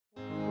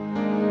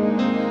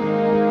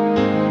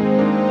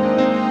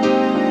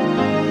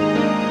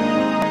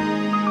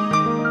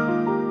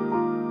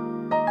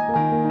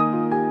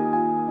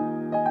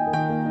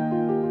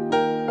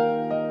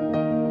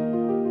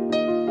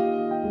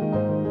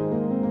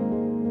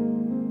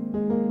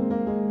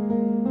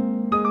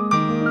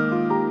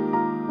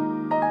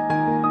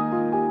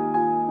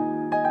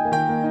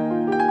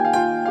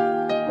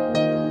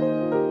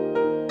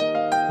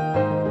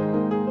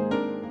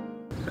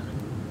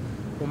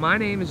my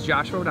name is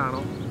Joshua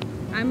O'Donnell.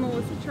 I'm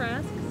Melissa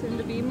Trask, soon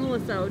to be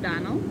Melissa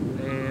O'Donnell.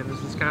 And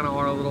this is kind of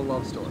our little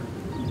love story.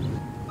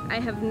 I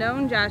have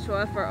known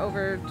Joshua for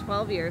over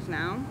 12 years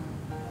now.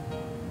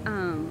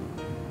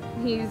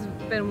 He's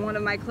been one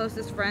of my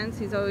closest friends.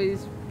 He's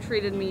always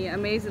treated me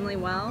amazingly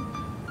well.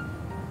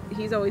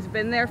 He's always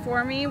been there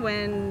for me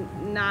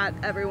when not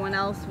everyone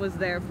else was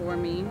there for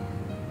me.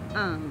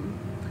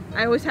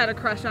 I always had a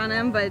crush on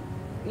him, but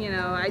you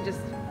know,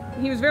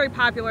 he was very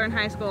popular in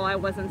high school. I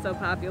wasn't so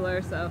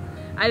popular, so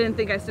I didn't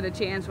think I stood a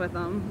chance with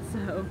him.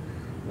 So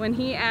when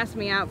he asked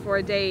me out for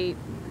a date,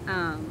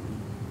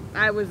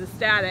 I was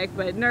ecstatic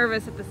but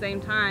nervous at the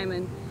same time,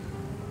 and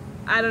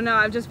I don't know,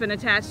 I've just been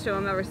attached to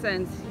him ever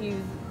since. He's,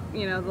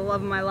 you know, the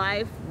love of my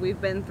life.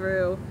 We've been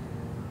through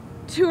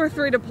 2 or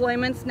 3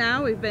 deployments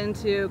now. We've been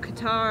to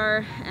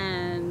Qatar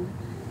and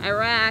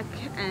Iraq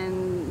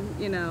and,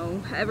 you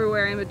know,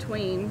 everywhere in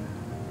between.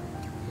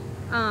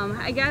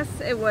 I guess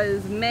it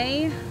was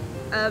May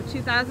of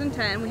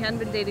 2010. We hadn't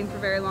been dating for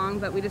very long,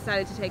 but we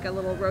decided to take a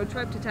little road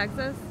trip to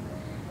Texas.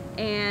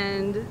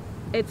 And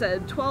it's a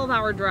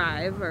 12-hour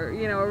drive, or,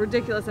 you know, a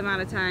ridiculous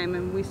amount of time.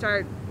 And we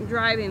start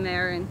driving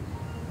there, and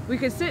we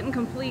could sit in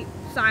complete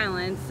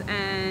silence.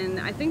 And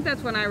I think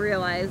that's when I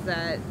realized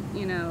that,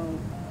 you know,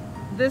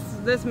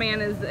 this man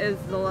is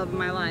the love of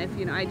my life.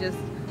 You know, I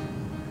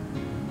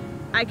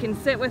can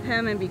sit with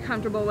him and be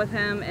comfortable with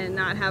him and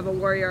not have a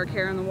worry or a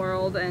care in the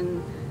world,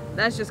 and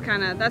that's just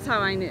that's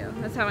how I knew.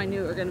 That's how I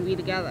knew we were going to be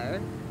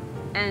together.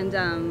 And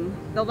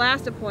the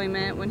last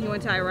deployment, when he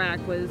went to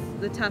Iraq, was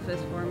the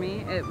toughest for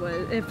me.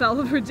 It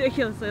felt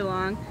ridiculously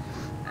long.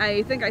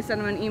 I think I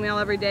sent him an email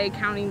every day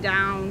counting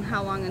down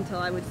how long until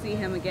I would see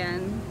him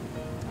again.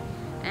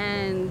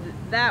 And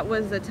that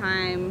was the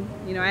time,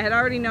 you know, I had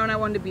already known I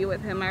wanted to be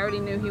with him. I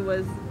already knew he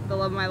was the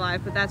love of my life,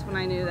 but that's when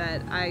I knew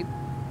that I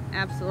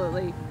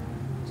absolutely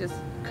just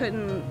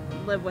couldn't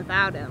live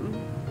without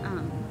him.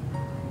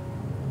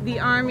 The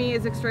Army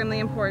is extremely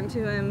important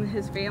to him.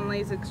 His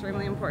family is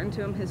extremely important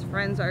to him. His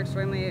friends are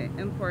extremely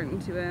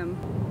important to him.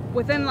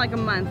 Within like a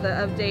month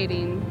of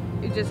dating,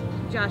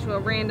 Joshua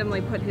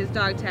randomly put his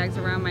dog tags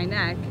around my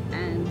neck,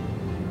 and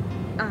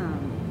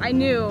I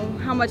knew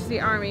how much the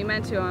Army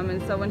meant to him, and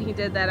so when he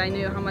did that, I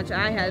knew how much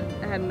I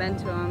had meant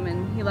to him.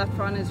 And he left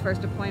on his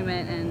first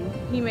deployment, and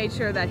he made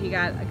sure that he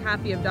got a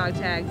copy of dog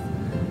tags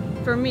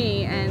for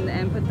me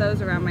and put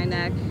those around my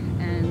neck.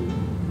 And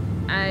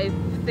I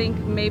think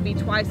maybe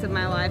twice in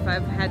my life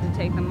I've had to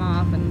take them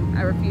off, and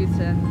I refuse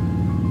to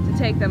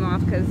take them off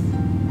because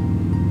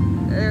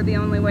they're the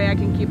only way I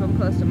can keep them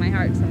close to my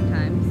heart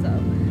sometimes. So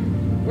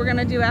we're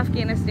gonna do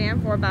Afghanistan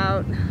for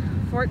about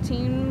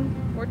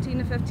 14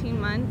 to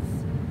 15 months.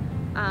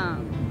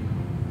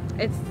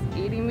 It's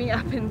eating me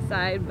up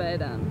inside,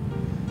 but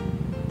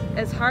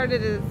as hard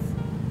it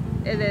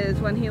is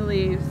when he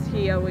leaves,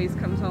 he always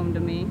comes home to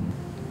me.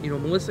 You know,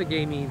 Melissa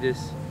gave me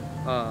this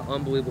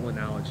unbelievable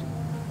analogy,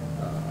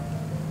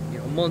 you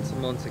know, months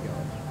and months ago,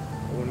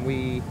 when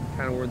we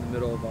kind of were in the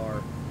middle of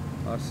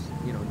us,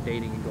 you know,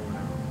 dating and going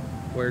out,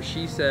 where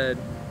she said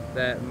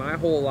that my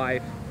whole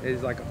life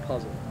is like a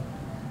puzzle,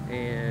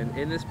 and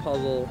in this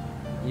puzzle,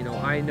 you know,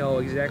 I know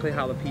exactly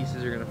how the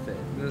pieces are going to fit,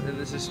 and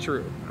this is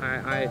true.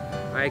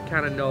 I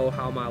kind of know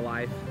how my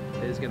life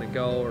is going to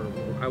go, or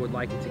I would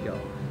like it to go.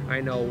 I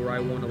know where I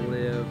want to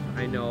live.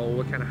 I know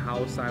what kind of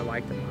house I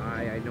like to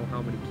buy. I know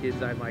how many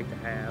kids I'd like to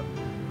have.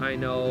 I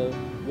know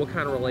what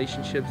kind of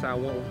relationships I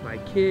want with my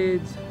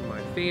kids,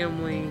 my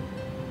family,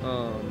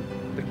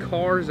 the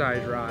cars I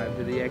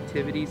drive, the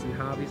activities and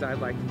hobbies I'd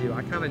like to do.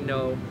 I kind of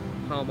know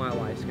how my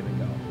life's going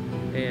to go.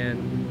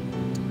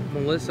 And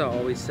Melissa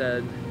always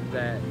said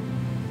that,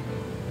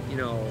 you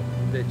know,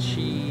 that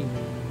she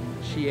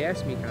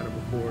asked me kind of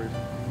before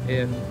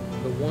if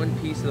the one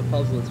piece of the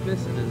puzzle that's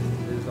missing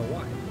is a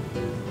wife,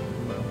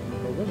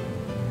 is a woman.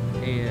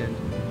 And,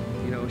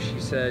 you know, she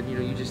said, you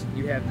know,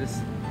 you have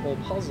this whole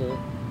puzzle,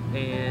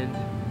 and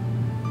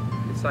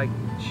it's like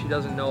she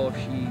doesn't know if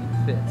she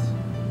fits.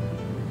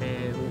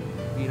 And,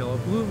 you know,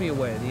 it blew me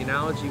away. The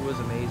analogy was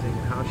amazing,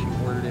 and how she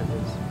worded it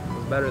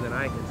was better than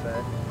I could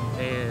say.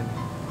 And,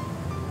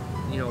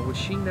 you know, what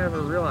she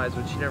never realized,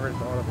 what she never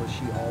thought of, was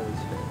she always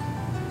fit.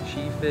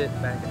 She fit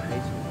back in high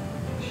school.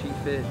 She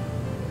fit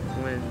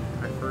when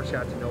I first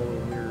got to know her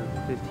when we were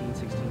 15,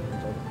 16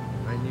 years old.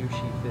 I knew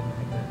she fit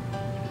back then.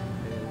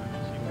 And,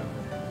 you know,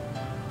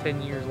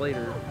 10 years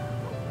later,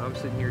 I'm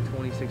sitting here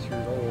 26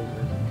 years old,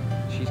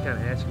 and she's kind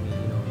of asking me,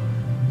 you know,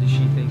 does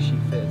she think she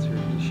fits, or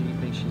does she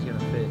think she's going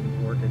to fit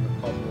and work in the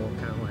puzzle,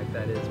 kind of like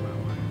that is my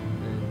life.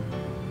 And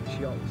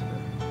she always fit.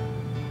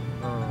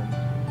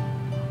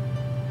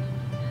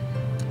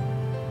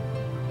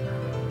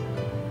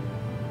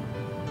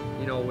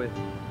 You know, with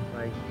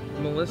like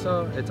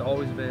Melissa, it's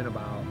always been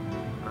about,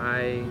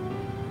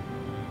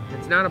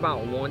 it's not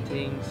about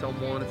wanting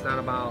someone, it's not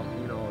about,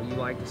 you know, you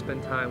like to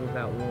spend time with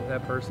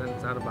that person,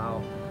 it's not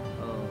about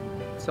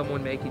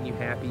someone making you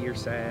happy or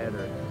sad,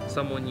 or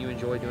someone you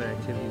enjoy doing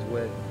activities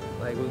with.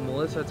 Like with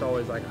Melissa, it's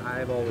always like,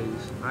 I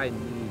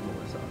need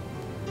Melissa.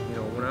 You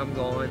know, when I'm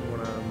gone, when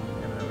I'm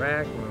in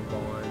Iraq, when I'm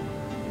gone,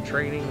 you I'm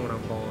training, when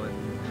I'm gone,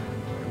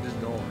 I'm just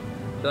gone.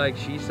 I feel like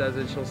she says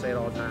it, she'll say it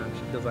all the time.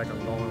 She feels like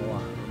I'm gone a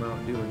lot. I'm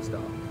out doing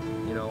stuff,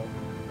 you know?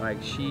 Like,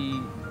 she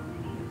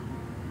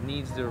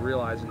needs to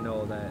realize and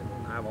know that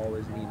I've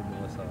always needed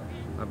Melissa.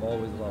 I've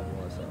always loved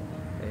Melissa,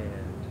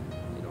 and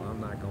you know, I'm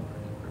not going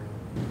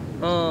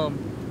anywhere.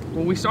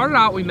 When we started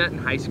out, we met in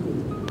high school.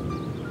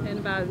 In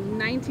about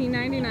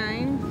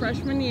 1999,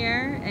 freshman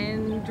year,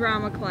 in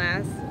drama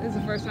class is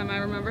the first time I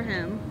remember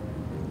him.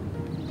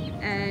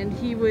 And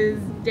he was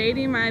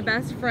dating my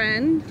best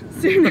friend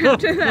soon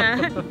after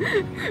that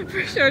for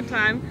a short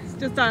time.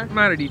 Just a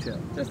minor detail.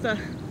 Just a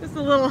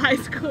little high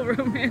school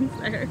romance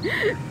there.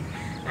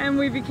 And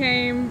we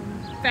became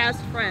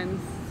fast friends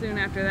soon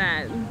after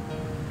that.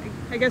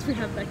 I guess we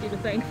have Becky to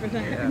thank for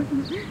that.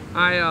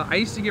 Yeah. I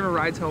used to give her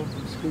rides home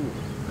from school.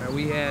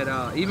 We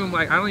had even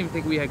like I don't even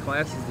think we had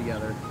classes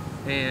together,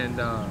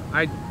 and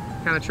I'd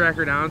kind of track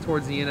her down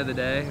towards the end of the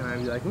day, and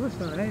I'd be like,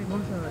 Melissa, hey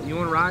Melissa, you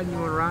want to ride? You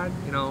want to ride?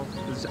 You know,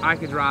 'cause I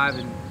could drive,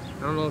 and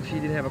I don't know if she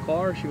didn't have a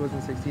car or she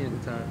wasn't 16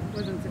 at the time.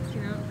 Wasn't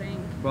 16, I don't think.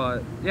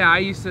 But yeah, I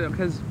used to,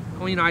 because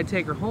you know, I'd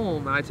take her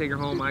home. I'd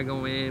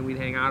go in, we'd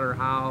hang out at her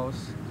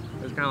house.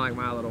 It was kind of like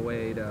my little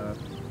way to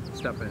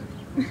step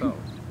in. So.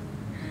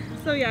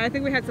 So yeah, I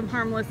think we had some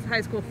harmless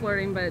high school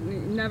flirting, but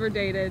never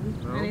dated,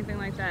 anything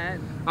like that.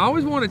 I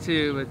always wanted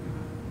to, but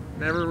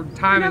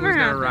timing was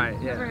never right.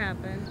 Yeah. Never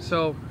happened.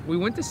 So we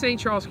went to St.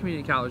 Charles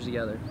Community College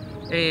together,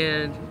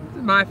 and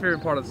my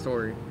favorite part of the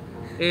story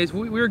is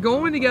we were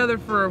going together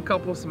for a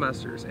couple of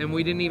semesters, and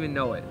we didn't even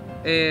know it.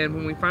 And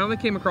when we finally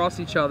came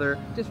across each other,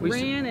 we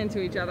ran into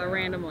each other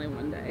randomly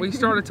one day. We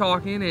started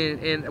talking,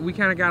 and we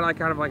kind of got like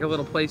kind of like a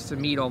little place to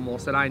meet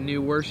almost, that I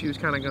knew where she was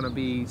kind of going to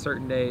be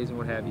certain days and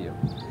what have you.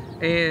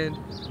 And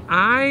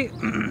I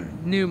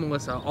knew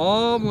Melissa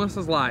all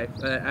Melissa's life,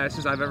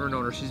 since I've ever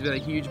known her. She's been a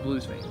huge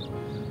blues fan.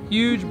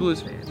 Huge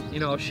blues fan. You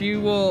know, she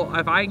will,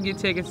 if I can get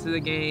tickets to the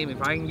game,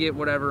 if I can get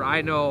whatever,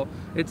 I know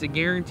it's a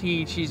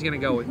guaranteed she's going to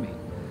go with me.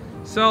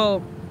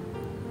 So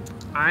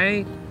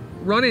I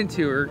run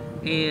into her,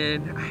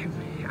 and I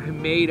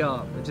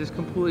just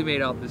completely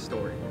made up this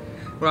story.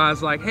 Where I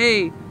was like,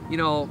 hey, you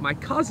know, my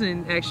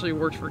cousin actually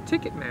works for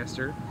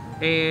Ticketmaster,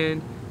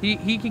 and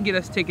he can get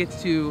us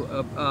tickets to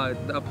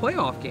a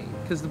playoff game,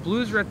 because the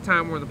Blues were at the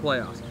time were in the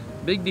playoffs.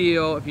 Big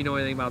deal if you know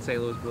anything about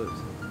St. Louis Blues.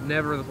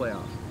 Never in the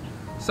playoffs.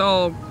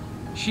 So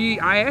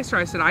I asked her,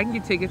 I said, I can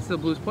get tickets to the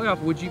Blues playoff.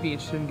 Would you be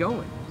interested in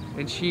going?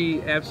 And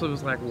she absolutely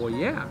was like, well,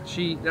 yeah.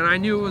 And I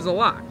knew it was a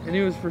lock. I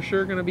knew it was for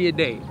sure going to be a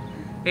date.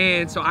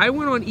 And so I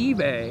went on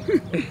eBay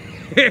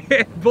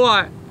and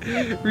bought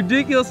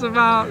ridiculous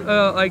amount,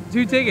 like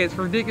 2 tickets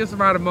for ridiculous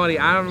amount of money.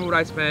 I don't know what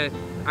I spent.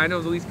 I know it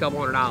was at least a couple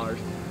 $100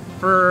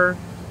 for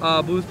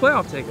Blues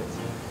playoff tickets.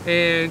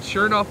 And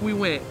sure enough, we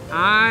went.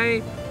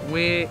 I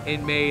went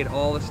and made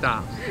all the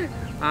stops.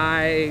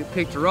 I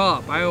picked her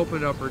up. I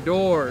opened up her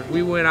doors.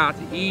 We went out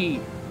to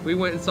eat. We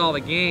went and saw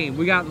the game.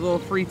 We got the little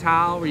free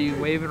towel where you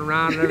waving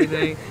around and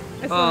everything.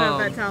 I still have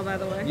that towel, by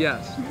the way.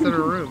 Yes, it's in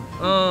her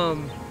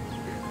room.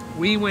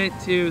 We went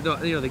to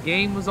the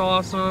game was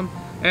awesome.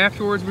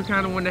 Afterwards, we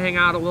kind of wanted to hang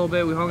out a little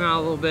bit. We hung out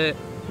a little bit.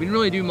 We didn't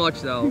really do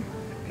much though.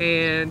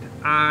 And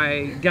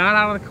I got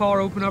out of the car,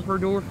 opened up her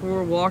door for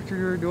her, walked her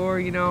to her door,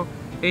 you know,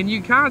 and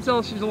you kind of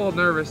tell she's a little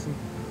nervous. And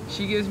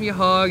she gives me a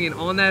hug, and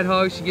on that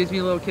hug, she gives me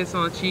a little kiss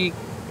on the cheek,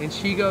 and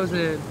she goes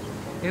in,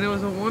 and it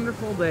was a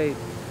wonderful date.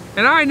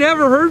 And I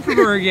never heard from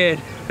her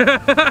again.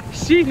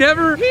 She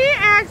never. He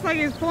acts like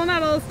he's pulling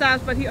out old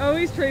stops, but he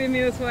always treated me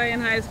this way in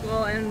high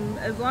school, and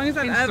as long as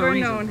I've ever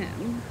known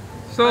him.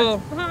 So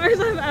as far as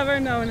I've ever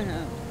known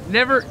him.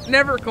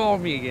 Never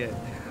called me again.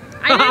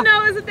 I didn't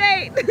know it was a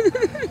date.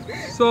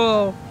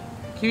 So,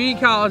 community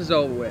college is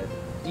over with.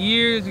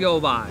 Years go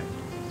by,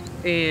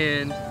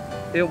 and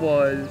it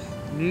was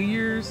New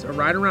Year's, or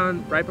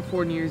right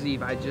before New Year's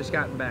Eve. I had just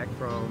gotten back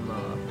from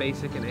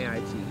basic and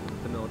AIT,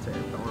 the military,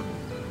 the Army.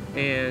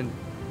 And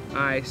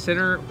I sent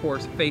her, of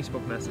course, a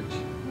Facebook message.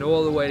 No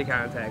other way to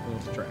contact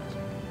Melissa Trask.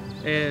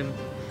 And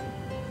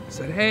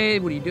said, hey,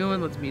 what are you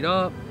doing? Let's meet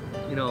up.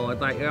 You know,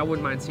 I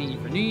wouldn't mind seeing you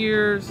for New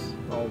Year's,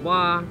 blah,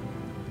 blah.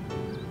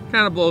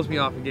 Kind of blows me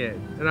off again.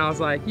 And I was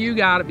like, you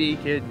gotta be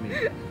kidding me.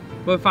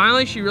 But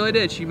finally, she really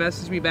did. She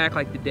messaged me back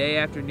like the day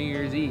after New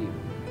Year's Eve.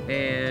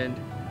 And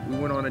we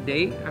went on a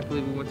date. I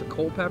believe we went to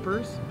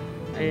Culpeppers.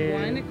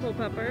 Wine at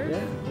Culpeppers.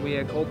 Yeah, we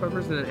had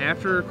Culpeppers, and then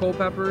after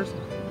Culpeppers,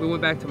 we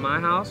went back to my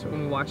house and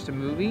we watched a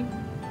movie,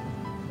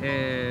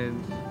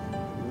 and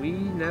we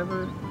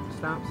never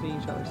stopped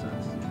seeing each other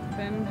since.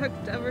 Been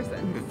hooked ever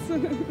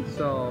since.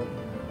 So,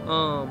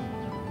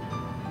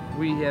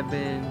 we have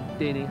been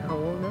dating how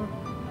long now?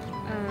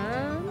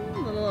 A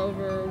little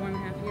over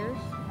 1.5 years.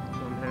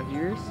 1.5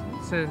 years?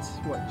 Since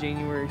what,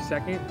 January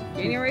 2nd?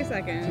 January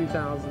 2nd.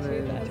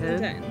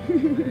 2010.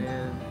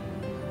 And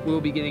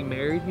we'll be getting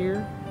married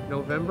here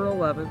November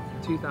 11th,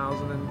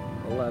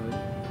 2011.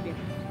 Yeah.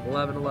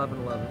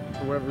 11/11/11.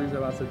 For whatever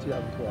reason, I said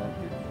 2012.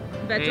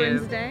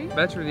 Veterans Day?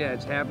 Veterans, yeah,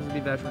 it happens to be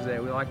Veterans Day.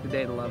 We like the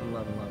date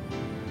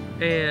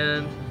 11/11/11.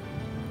 And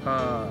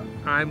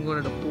I'm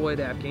going to deploy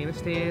to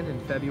Afghanistan in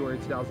February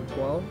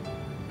 2012.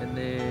 And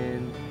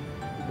then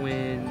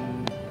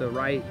when the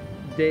right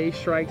day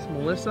strikes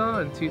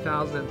Melissa in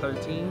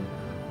 2013,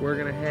 we're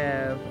gonna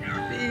have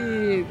a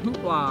big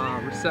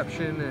hoopla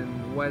reception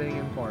and wedding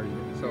and party.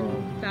 So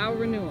vow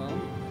renewal.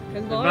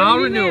 Because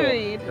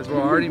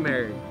we're already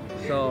married.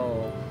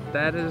 So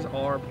that is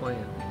our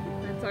plan.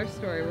 That's our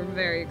story. We're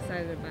very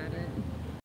excited about it.